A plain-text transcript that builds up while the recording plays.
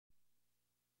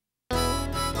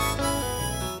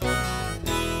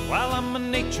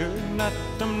nature nut,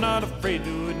 I'm not afraid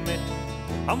to admit.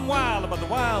 I'm wild about the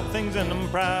wild things and I'm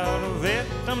proud of it.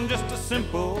 I'm just a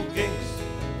simple case,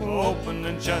 open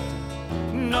and shut.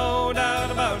 No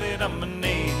doubt about it, I'm a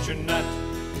nature nut.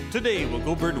 Today we'll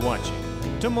go bird watching,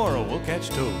 tomorrow we'll catch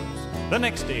toads. The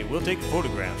next day we'll take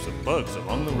photographs of bugs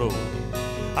along the road.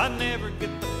 I never get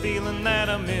the feeling that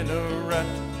I'm in a rut.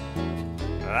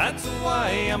 That's why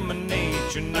I'm a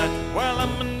nature nut. Well,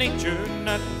 I'm a nature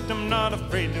nut, I'm not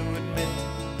afraid to admit.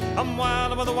 I'm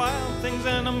wild about the wild things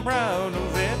and I'm proud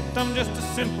of it. I'm just a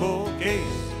simple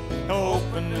case,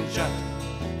 open and shut.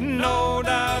 No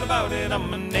doubt about it,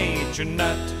 I'm a nature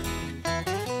nut.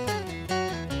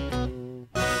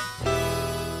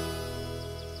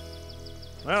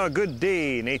 Well, good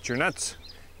day, nature nuts.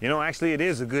 You know, actually it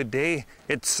is a good day.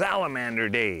 It's Salamander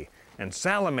Day. And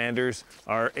salamanders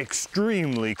are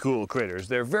extremely cool critters.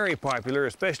 They're very popular,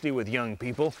 especially with young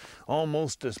people,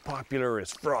 almost as popular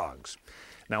as frogs.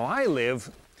 Now, I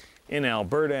live in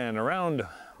Alberta, and around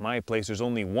my place there's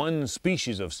only one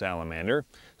species of salamander.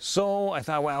 So I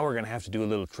thought, well, we're gonna have to do a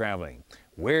little traveling.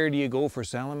 Where do you go for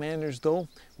salamanders, though?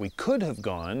 We could have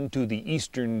gone to the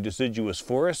eastern deciduous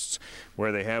forests,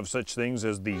 where they have such things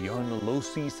as the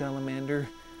Yarnalosi salamander,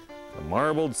 the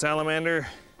marbled salamander,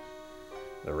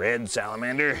 the red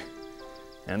salamander,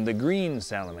 and the green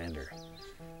salamander.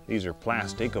 These are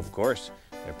plastic, of course.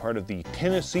 They're part of the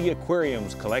Tennessee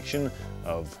Aquarium's collection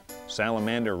of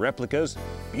salamander replicas.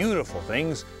 Beautiful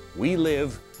things. We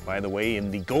live, by the way,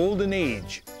 in the golden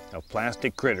age of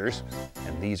plastic critters,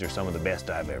 and these are some of the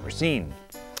best I've ever seen.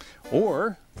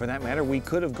 Or, for that matter, we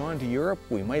could have gone to Europe.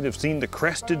 We might have seen the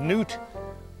crested newt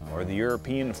or the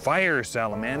European fire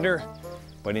salamander,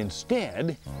 but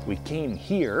instead we came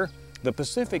here. The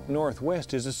Pacific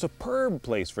Northwest is a superb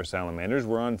place for salamanders.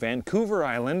 We're on Vancouver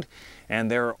Island, and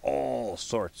there are all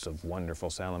sorts of wonderful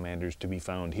salamanders to be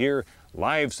found here.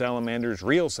 Live salamanders,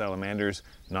 real salamanders,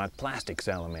 not plastic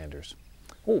salamanders.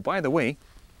 Oh, by the way,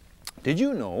 did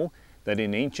you know that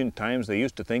in ancient times they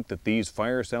used to think that these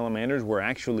fire salamanders were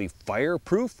actually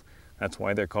fireproof? That's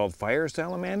why they're called fire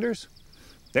salamanders.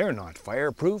 They're not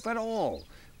fireproof at all.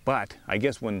 But I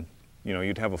guess when, you know,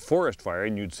 you'd have a forest fire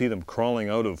and you'd see them crawling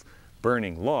out of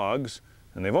burning logs,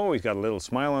 and they've always got a little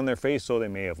smile on their face, so they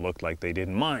may have looked like they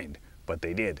didn't mind, but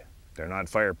they did. They're not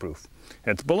fireproof.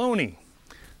 It's baloney.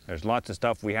 There's lots of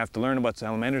stuff we have to learn about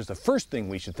salamanders. The first thing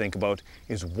we should think about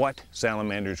is what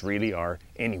salamanders really are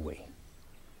anyway.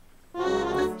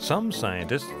 Some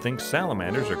scientists think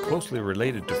salamanders are closely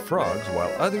related to frogs,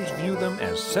 while others view them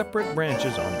as separate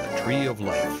branches on the tree of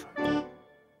life.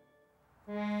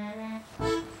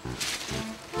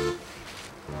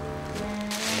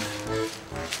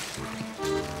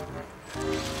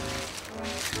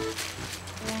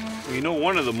 You know,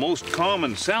 one of the most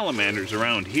common salamanders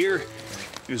around here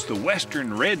is the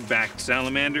western red-backed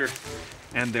salamander.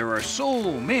 And there are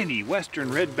so many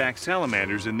western red-backed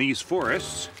salamanders in these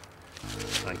forests,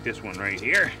 like this one right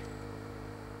here,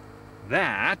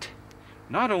 that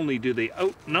not only do they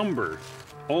outnumber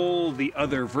all the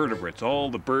other vertebrates, all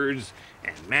the birds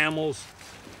and mammals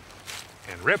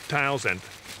and reptiles and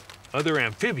other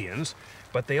amphibians,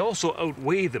 but they also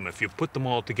outweigh them. If you put them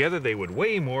all together, they would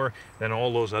weigh more than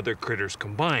all those other critters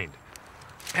combined.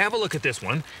 Have a look at this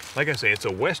one. Like I say, it's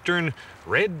a western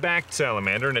red-backed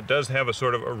salamander, and it does have a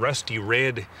sort of a rusty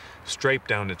red stripe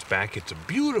down its back. It's a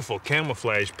beautiful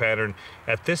camouflage pattern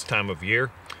at this time of year.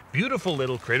 Beautiful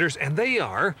little critters, and they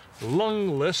are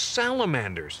lungless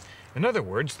salamanders. In other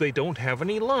words, they don't have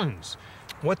any lungs.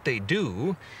 What they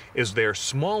do is they're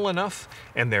small enough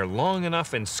and they're long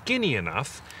enough and skinny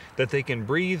enough that they can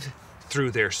breathe through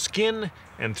their skin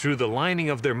and through the lining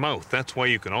of their mouth. That's why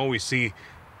you can always see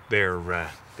their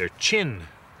chin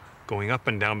going up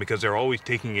and down, because they're always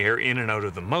taking air in and out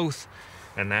of the mouth,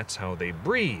 and that's how they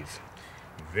breathe.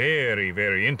 Very,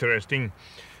 very interesting.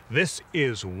 This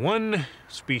is one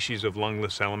species of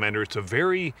lungless salamander. It's a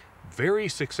very, very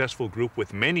successful group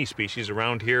with many species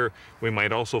around here. We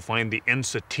might also find the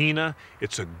Ensatina.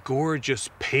 It's a gorgeous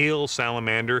pale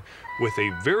salamander with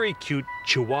a very cute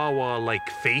chihuahua-like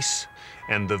face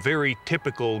and the very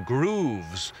typical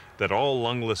grooves that all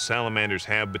lungless salamanders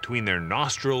have between their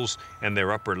nostrils and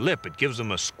their upper lip. It gives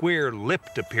them a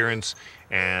square-lipped appearance,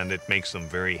 and it makes them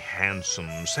very handsome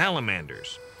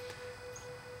salamanders.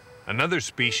 Another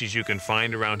species you can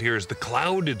find around here is the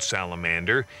clouded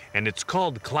salamander, and it's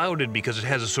called clouded because it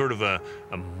has a sort of a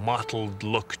mottled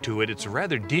look to it. It's a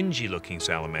rather dingy looking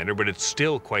salamander, but it's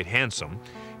still quite handsome.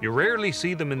 You rarely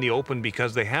see them in the open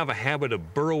because they have a habit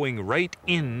of burrowing right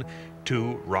in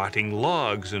to rotting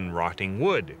logs and rotting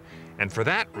wood. And for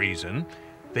that reason,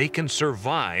 they can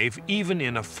survive even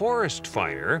in a forest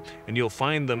fire, and you'll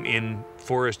find them in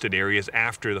forested areas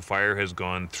after the fire has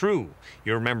gone through.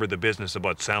 You remember the business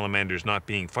about salamanders not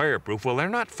being fireproof. Well, they're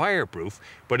not fireproof,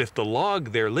 but if the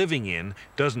log they're living in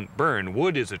doesn't burn,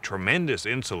 wood is a tremendous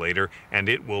insulator, and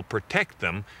it will protect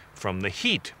them from the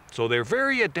heat. So they're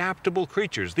very adaptable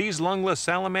creatures. These lungless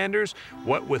salamanders,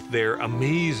 what with their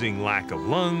amazing lack of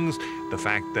lungs, the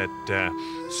fact that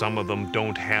some of them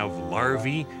don't have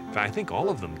larvae. In fact, I think all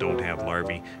of them don't have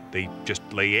larvae. They just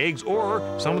lay eggs, or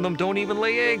some of them don't even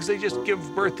lay eggs. They just give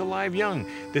birth to live young.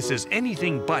 This is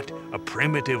anything but a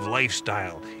primitive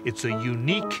lifestyle. It's a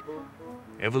unique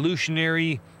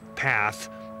evolutionary path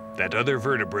that other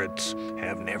vertebrates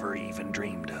have never even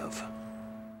dreamed of.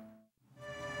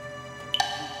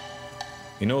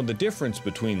 You know, the difference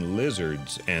between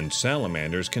lizards and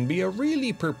salamanders can be a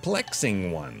really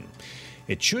perplexing one.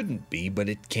 It shouldn't be, but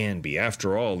it can be.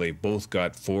 After all, they've both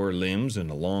got 4 limbs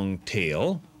and a long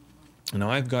tail.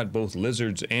 Now, I've got both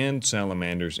lizards and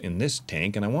salamanders in this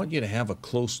tank, and I want you to have a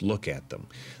close look at them.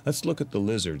 Let's look at the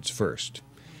lizards first.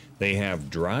 They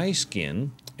have dry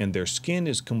skin, and their skin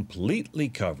is completely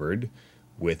covered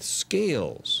with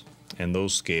scales. And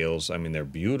those scales, I mean, they're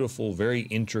beautiful, very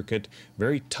intricate,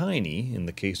 very tiny in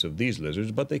the case of these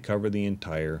lizards, but they cover the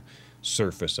entire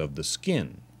surface of the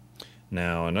skin.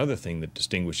 Now, another thing that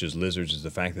distinguishes lizards is the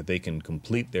fact that they can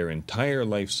complete their entire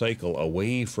life cycle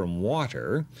away from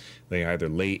water. They either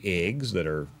lay eggs that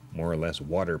are more or less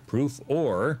waterproof,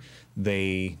 or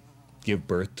they give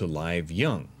birth to live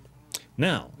young.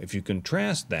 Now, if you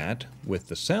contrast that with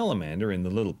the salamander in the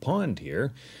little pond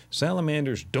here,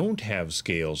 salamanders don't have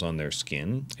scales on their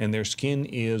skin, and their skin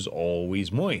is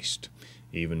always moist,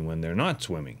 even when they're not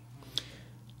swimming.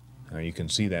 Now, you can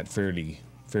see that fairly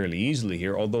easily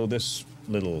here, although this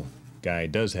little guy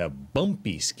does have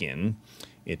bumpy skin.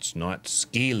 It's not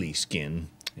scaly skin,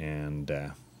 and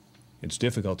it's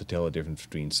difficult to tell the difference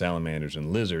between salamanders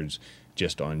and lizards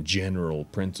just on general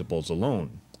principles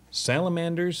alone.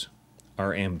 Salamanders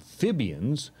are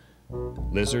amphibians,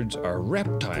 lizards are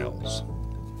reptiles.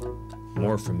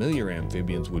 More familiar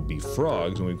amphibians would be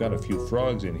frogs, and we've got a few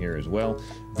frogs in here as well.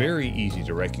 Very easy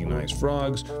to recognize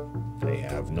frogs. They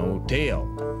have no tail.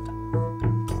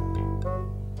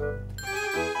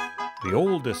 The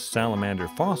oldest salamander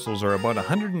fossils are about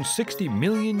 160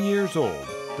 million years old,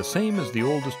 the same as the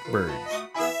oldest birds.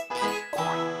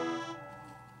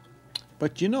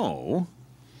 But you know,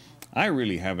 I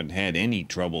really haven't had any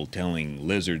trouble telling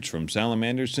lizards from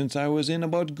salamanders since I was in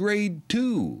about grade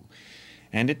 2.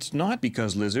 And it's not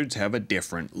because lizards have a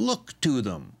different look to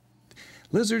them.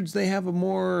 Lizards, they have a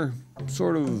more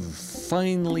sort of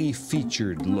finely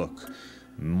featured look.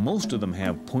 Most of them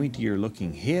have pointier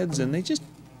looking heads, and they just,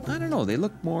 I don't know, they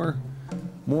look more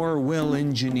well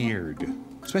engineered,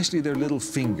 especially their little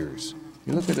fingers.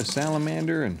 You look at a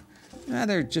salamander and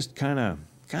they're just kind of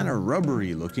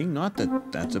rubbery looking. Not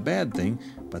that that's a bad thing,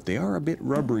 but they are a bit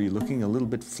rubbery looking, a little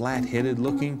bit flat-headed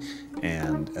looking,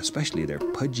 and especially their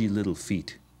pudgy little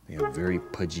feet. They have very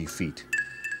pudgy feet.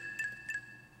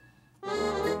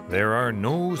 There are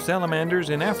no salamanders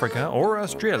in Africa or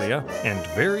Australia, and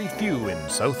very few in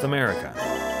South America.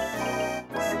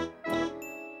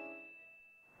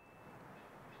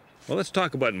 Well, let's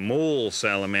talk about mole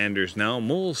salamanders now.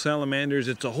 Mole salamanders,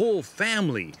 it's a whole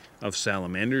family of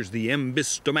salamanders, the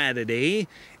Embystomatidae,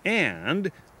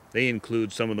 and they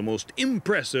include some of the most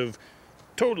impressive,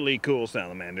 totally cool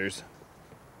salamanders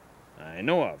I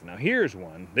know of. Now here's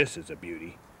one. This is a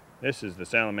beauty. This is the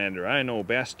salamander I know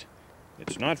best.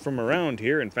 It's not from around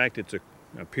here. In fact, it's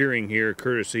appearing here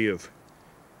courtesy of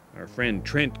our friend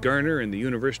Trent Garner in the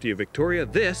University of Victoria.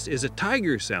 This is a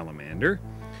tiger salamander.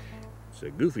 It's a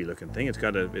goofy looking thing. It's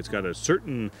got a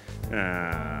certain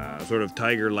sort of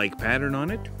tiger-like pattern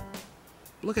on it.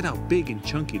 Look at how big and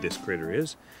chunky this critter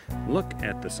is. Look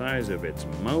at the size of its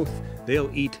mouth.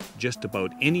 They'll eat just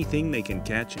about anything they can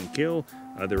catch and kill.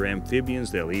 Other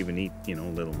amphibians, they'll even eat, you know,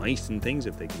 little mice and things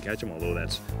if they can catch them, although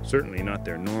that's certainly not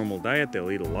their normal diet.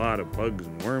 They'll eat a lot of bugs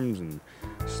and worms and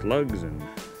slugs and,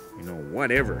 you know,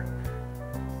 whatever.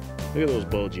 Look at those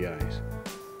bulgy eyes.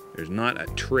 There's not a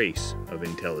trace of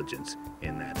intelligence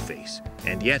in that face.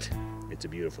 And yet, it's a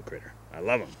beautiful critter. I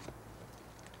love him.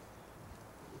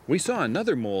 We saw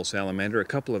another mole salamander a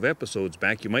couple of episodes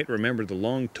back. You might remember the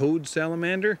long-toed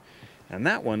salamander. And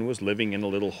that one was living in a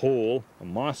little hole, a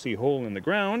mossy hole in the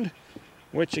ground,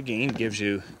 which again gives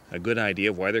you a good idea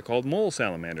of why they're called mole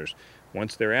salamanders.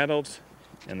 Once they're adults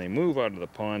and they move out of the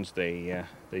ponds, they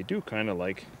do kind of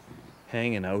like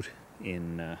hanging out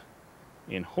in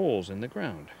holes in the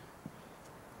ground.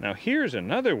 Now here's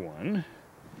another one.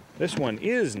 This one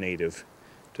is native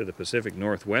to the Pacific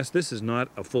Northwest. This is not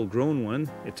a full-grown one.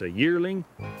 It's a yearling,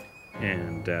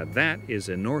 and that is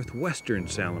a northwestern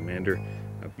salamander.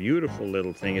 A beautiful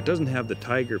little thing. It doesn't have the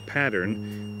tiger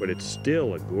pattern, but it's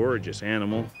still a gorgeous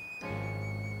animal.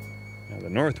 Now, the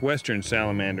northwestern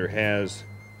salamander has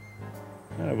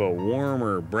kind of a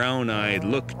warmer, brown-eyed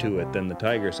look to it than the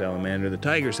tiger salamander. The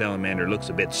tiger salamander looks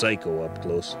a bit psycho up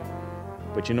close.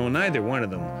 But you know, neither one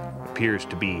of them appears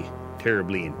to be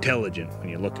terribly intelligent when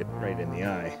you look it right in the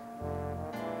eye.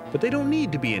 But they don't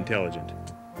need to be intelligent.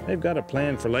 They've got a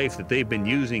plan for life that they've been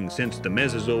using since the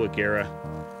Mesozoic era.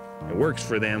 It works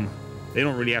for them. They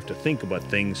don't really have to think about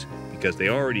things because they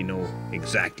already know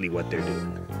exactly what they're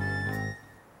doing.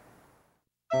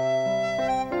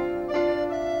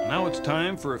 Now it's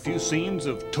time for a few scenes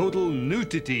of total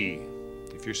nudity.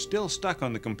 If you're still stuck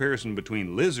on the comparison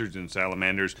between lizards and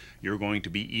salamanders, you're going to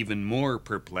be even more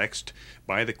perplexed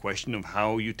by the question of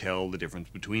how you tell the difference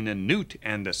between a newt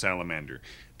and a salamander.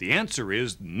 The answer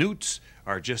is newts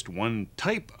are just one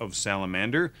type of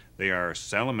salamander. They are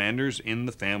salamanders in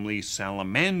the family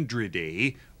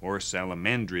Salamandridae, or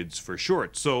salamandrids for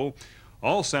short. So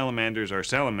all salamanders are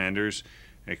salamanders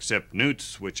except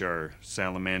newts, which are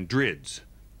salamandrids,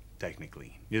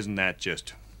 technically. Isn't that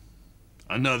just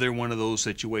another one of those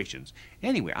situations?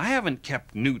 Anyway, I haven't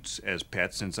kept newts as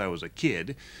pets since I was a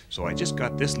kid, so I just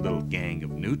got this little gang of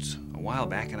newts a while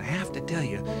back, and I have to tell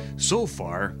you, so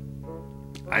far,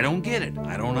 I don't get it.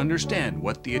 I don't understand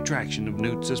what the attraction of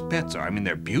newts as pets are. I mean,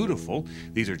 they're beautiful.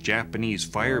 These are Japanese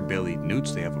fire-bellied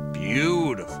newts. They have a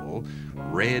beautiful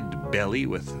red belly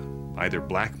with either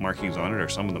black markings on it, or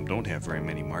some of them don't have very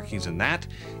many markings, and that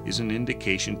is an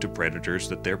indication to predators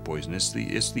that they're poisonous.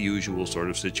 It's the usual sort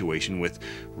of situation with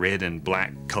red and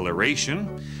black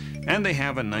coloration, and they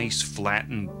have a nice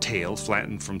flattened tail,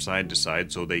 flattened from side to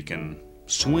side so they can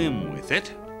swim with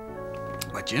it.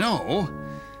 But you know,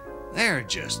 they're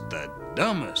just the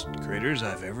dumbest critters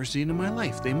I've ever seen in my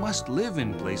life. They must live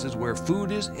in places where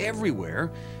food is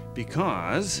everywhere,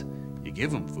 because you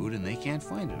give them food and they can't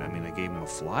find it. I mean, I gave them a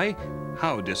fly.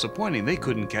 How disappointing. They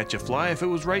couldn't catch a fly if it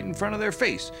was right in front of their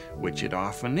face, which it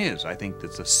often is. I think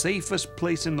that's the safest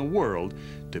place in the world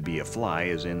to be a fly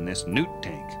is in this newt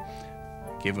tank.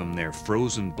 Give them their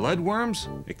frozen bloodworms,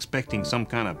 expecting some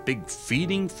kind of big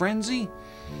feeding frenzy.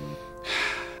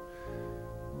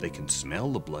 They can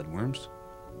smell the bloodworms.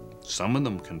 Some of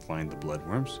them can find the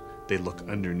bloodworms. They look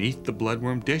underneath the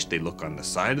bloodworm dish. They look on the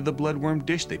side of the bloodworm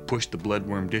dish. They push the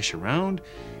bloodworm dish around.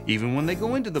 Even when they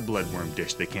go into the bloodworm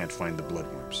dish, they can't find the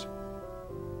bloodworms.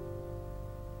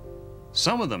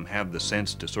 Some of them have the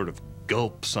sense to sort of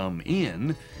gulp some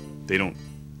in. They don't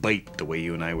bite the way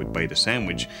you and I would bite a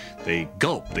sandwich. They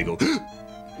gulp. They go,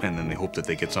 and then they hope that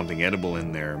they get something edible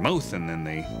in their mouth, and then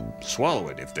they swallow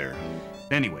it if they're...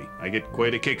 Anyway, I get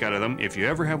quite a kick out of them. If you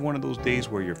ever have one of those days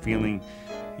where you're feeling,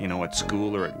 you know, at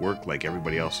school or at work like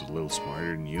everybody else is a little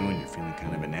smarter than you and you're feeling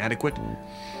kind of inadequate,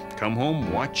 come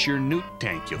home, watch your newt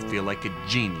tank. You'll feel like a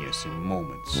genius in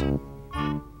moments.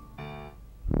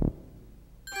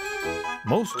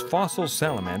 Most fossil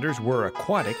salamanders were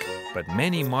aquatic, but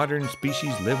many modern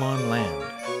species live on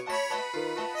land.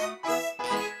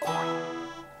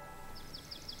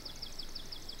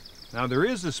 Now, there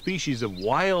is a species of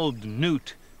wild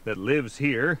newt that lives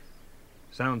here.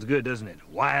 Sounds good, doesn't it?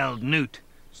 Wild newt.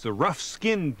 It's the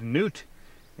rough-skinned newt,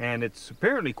 and it's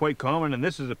apparently quite common, and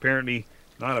this is apparently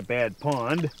not a bad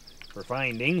pond for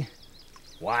finding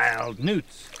wild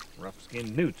newts,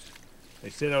 rough-skinned newts. They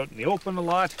sit out in the open a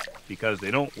lot because they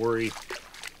don't worry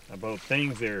about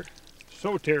things. They're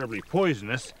so terribly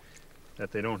poisonous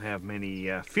that they don't have many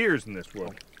fears in this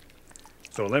world.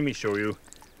 So let me show you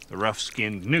the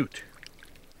rough-skinned newt.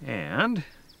 And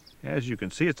as you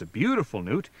can see, it's a beautiful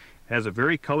newt. It has a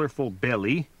very colorful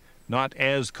belly, not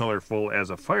as colorful as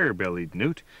a fire-bellied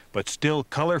newt, but still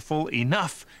colorful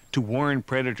enough to warn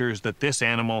predators that this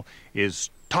animal is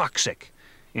toxic.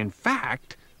 In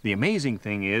fact, the amazing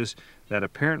thing is that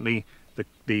apparently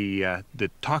the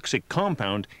toxic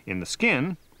compound in the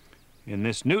skin in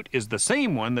this newt is the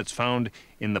same one that's found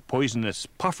in the poisonous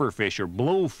pufferfish or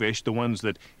blowfish, the ones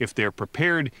that if they're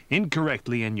prepared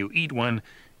incorrectly and you eat one,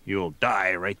 you'll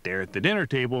die right there at the dinner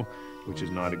table, which is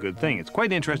not a good thing. It's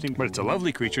quite interesting, but it's a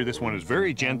lovely creature. This one is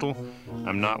very gentle.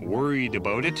 I'm not worried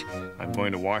about it. I'm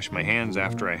going to wash my hands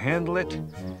after I handle it.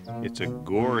 It's a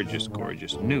gorgeous,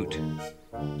 gorgeous newt.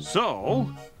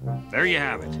 So, there you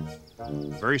have it.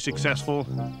 Very successful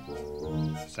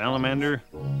salamander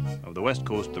of the West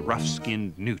Coast, the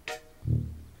rough-skinned newt.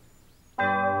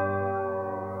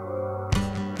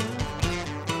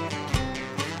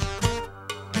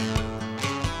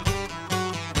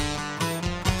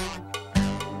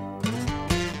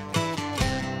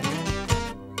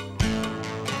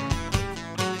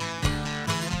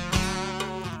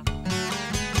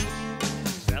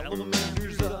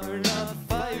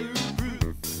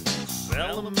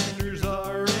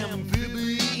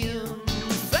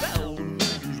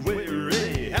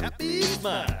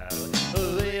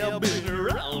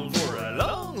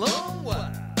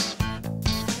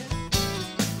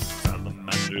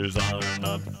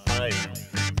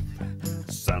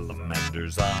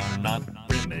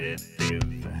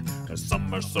 primitive.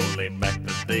 Some are so laid back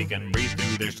that they can breathe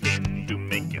through their skin. To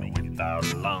make it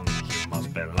without lungs, you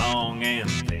must be long and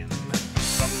thin.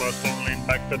 Some are so laid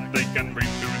back that they can breathe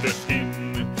through their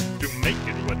skin. To make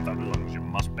it without lungs, you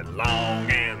must be long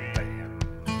and thin.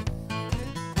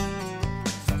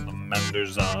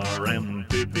 Salamanders are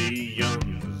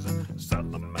amphibians.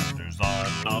 Salamanders are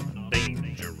not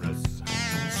dangerous.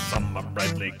 Some are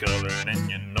brightly colored, and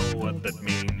you know what that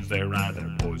means. They're either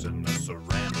poisonous or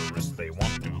amorous. They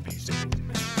want to be seen.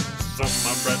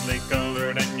 Some are brightly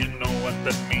colored, and you know what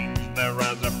that means. They're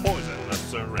either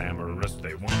poisonous or amorous.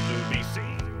 They want to be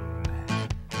seen.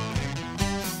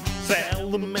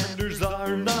 Salamanders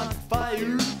are not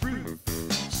fireproof.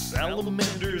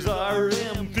 Salamanders are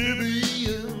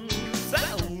amphibians.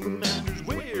 Salamanders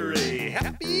wear a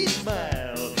happy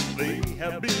smile. They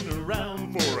have been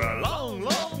around for a long,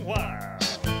 long while.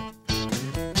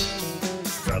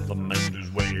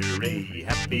 Salamanders wear a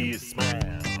happy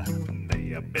smile. They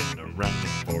have been around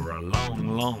for a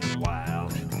long, long while.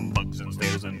 Bugs and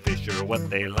snails and fish are what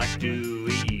they like to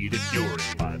eat. If you're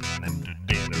inviting them to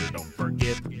dinner, don't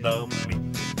forget the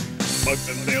meat. Bugs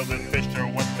and snails and fish are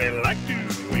what they like to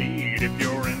eat. If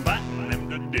you're inviting them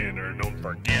to dinner, don't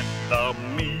forget the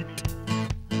meat.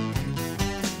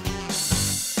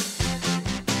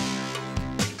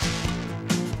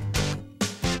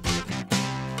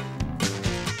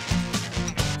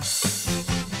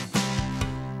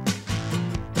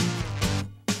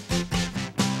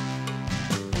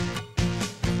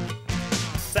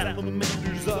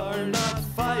 Salamanders are not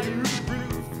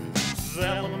fireproof.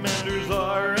 Salamanders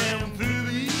are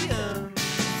amphibians.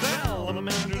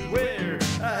 Salamanders wear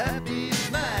a happy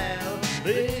smile.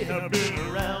 They have been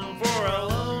around for a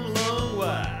long, long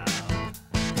while.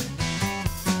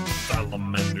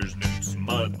 Salamanders, newts,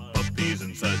 mud puppies,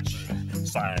 and such.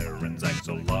 Sirens,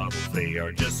 axolotls, they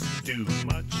are just too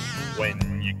much.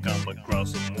 When you come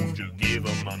across them, won't you give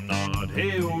them a nod?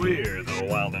 Hey, we're the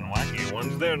wild and wacky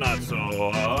ones, they're not so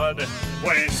odd.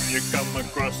 When you come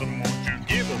across them, won't you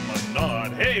give them a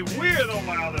nod? Hey, we're the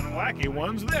wild and wacky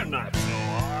ones, they're not so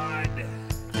odd.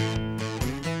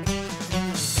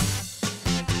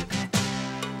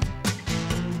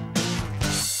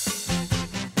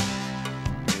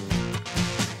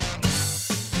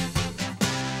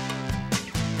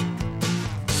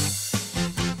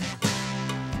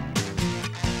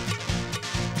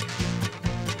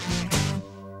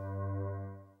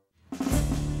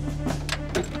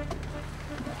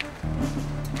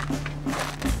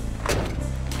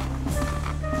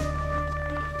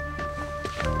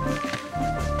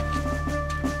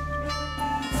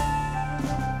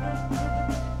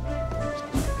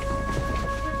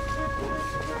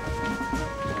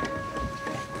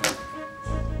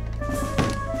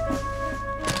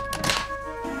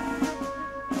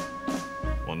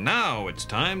 Now it's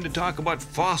time to talk about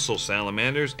fossil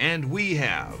salamanders, and we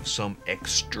have some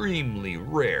extremely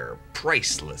rare,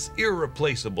 priceless,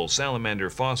 irreplaceable salamander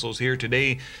fossils here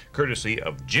today, courtesy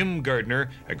of Jim Gardner,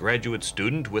 a graduate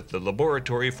student with the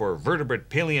Laboratory for Vertebrate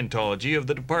Paleontology of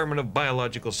the Department of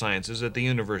Biological Sciences at the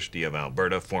University of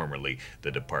Alberta, formerly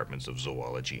the Departments of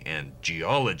Zoology and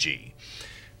Geology.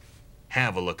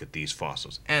 Have a look at these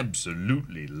fossils.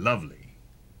 Absolutely lovely.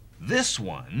 This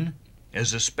one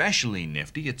is especially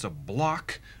nifty. It's a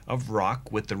block of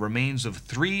rock with the remains of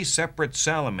 3 separate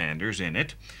salamanders in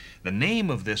it. The name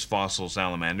of this fossil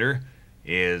salamander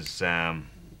is...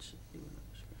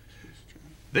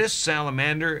 this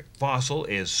salamander fossil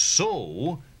is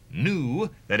so new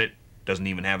that it doesn't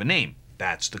even have a name.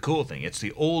 That's the cool thing. It's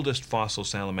the oldest fossil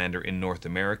salamander in North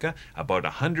America, about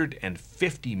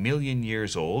 150 million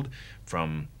years old,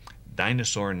 from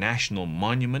Dinosaur National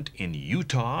Monument in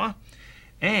Utah.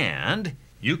 And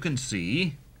you can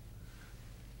see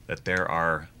that there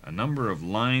are a number of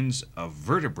lines of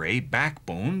vertebrae,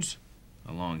 backbones,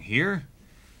 along here.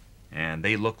 And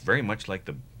they look very much like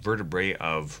the vertebrae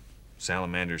of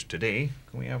salamanders today.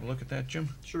 Can we have a look at that,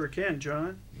 Jim? Sure can,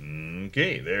 John.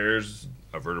 Okay, there's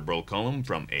a vertebral column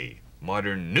from a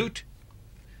modern newt.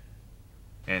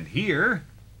 And here,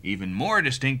 even more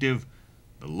distinctive,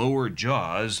 the lower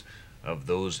jaws of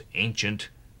those ancient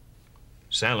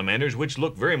salamanders, which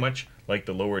look very much like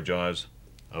the lower jaws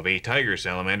of a tiger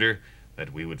salamander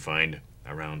that we would find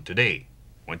around today.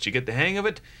 Once you get the hang of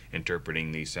it,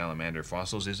 interpreting these salamander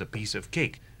fossils is a piece of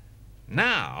cake.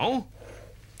 Now,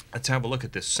 let's have a look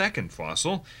at this second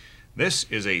fossil. This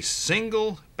is a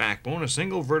single backbone, a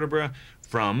single vertebra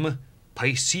from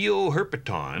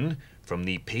Piseoherpeton from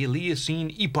the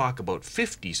Paleocene epoch, about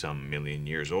 50-some million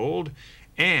years old.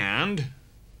 And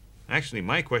actually,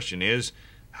 my question is,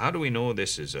 how do we know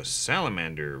this is a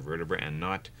salamander vertebra and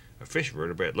not a fish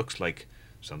vertebrae. It looks like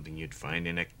something you'd find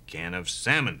in a can of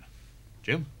salmon.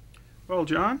 Jim? Well,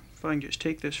 John, if I can just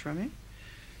take this from you.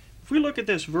 If we look at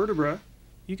this vertebra,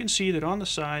 you can see that on the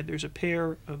side there's a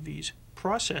pair of these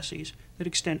processes that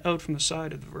extend out from the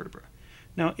side of the vertebra.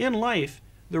 Now, in life,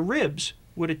 the ribs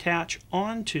would attach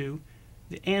onto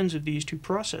the ends of these two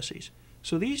processes.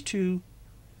 So these two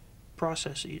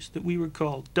processes that we would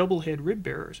call double head rib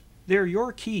bearers, they're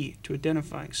your key to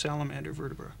identifying salamander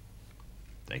vertebra.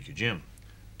 Thank you, Jim.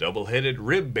 Double-headed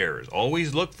rib bearers.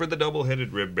 Always look for the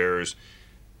double-headed rib bearers.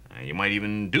 You might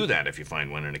even do that if you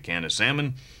find one in a can of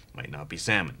salmon. Might not be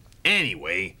salmon.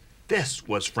 Anyway, this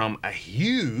was from a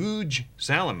huge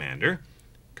salamander.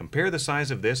 Compare the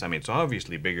size of this. I mean, it's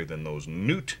obviously bigger than those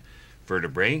newt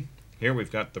vertebrae. Here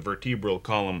we've got the vertebral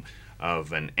column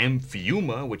of an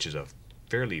Amphiuma, which is a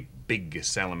fairly big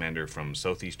salamander from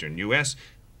southeastern U.S.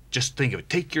 Just think of it.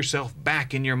 Take yourself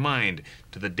back in your mind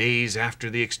to the days after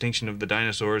the extinction of the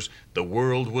dinosaurs. The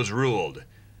world was ruled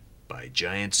by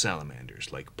giant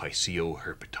salamanders like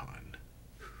Piceoherpeton.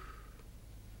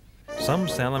 Some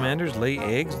salamanders lay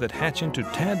eggs that hatch into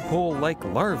tadpole-like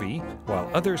larvae, while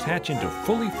others hatch into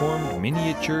fully formed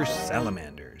miniature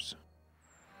salamanders.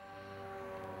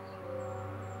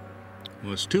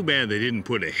 Well, it's too bad they didn't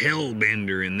put a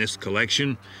hellbender in this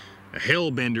collection. A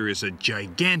hellbender is a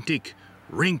gigantic,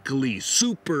 wrinkly,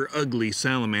 super ugly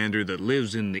salamander that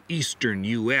lives in the eastern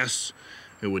U.S.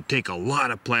 It would take a lot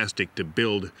of plastic to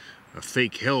build a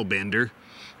fake hellbender.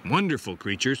 Wonderful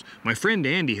creatures. My friend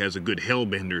Andy has a good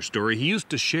hellbender story. He used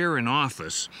to share an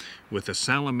office with a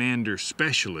salamander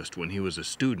specialist when he was a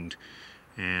student.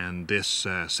 And this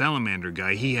salamander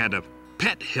guy, he had a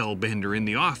pet hellbender in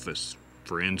the office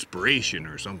for inspiration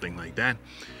or something like that.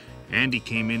 Andy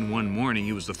came in one morning.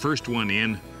 He was the first one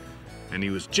in. And he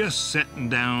was just sitting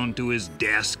down to his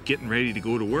desk, getting ready to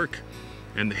go to work,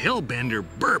 and the hellbender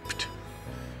burped.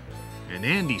 And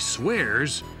Andy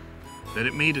swears that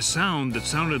it made a sound that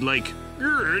sounded like,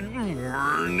 "Good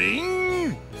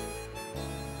morning."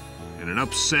 And it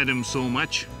upset him so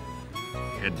much,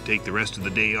 he had to take the rest of the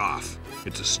day off.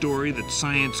 It's a story that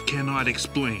science cannot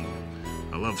explain.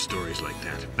 I love stories like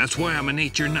that. That's why I'm a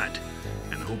nature nut,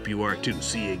 and I hope you are too.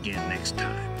 See you again next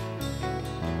time.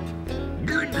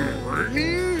 Good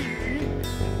morning.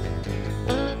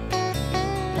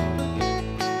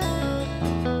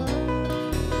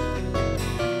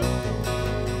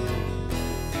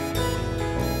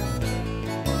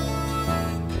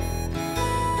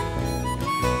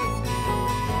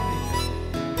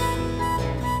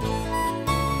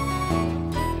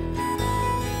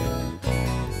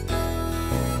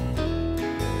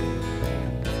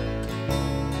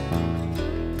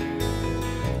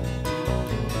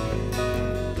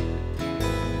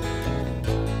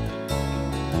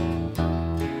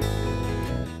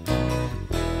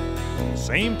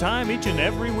 Same time each and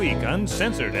every week,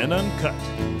 uncensored and uncut.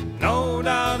 No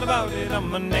doubt about it,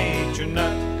 I'm a nature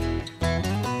nut.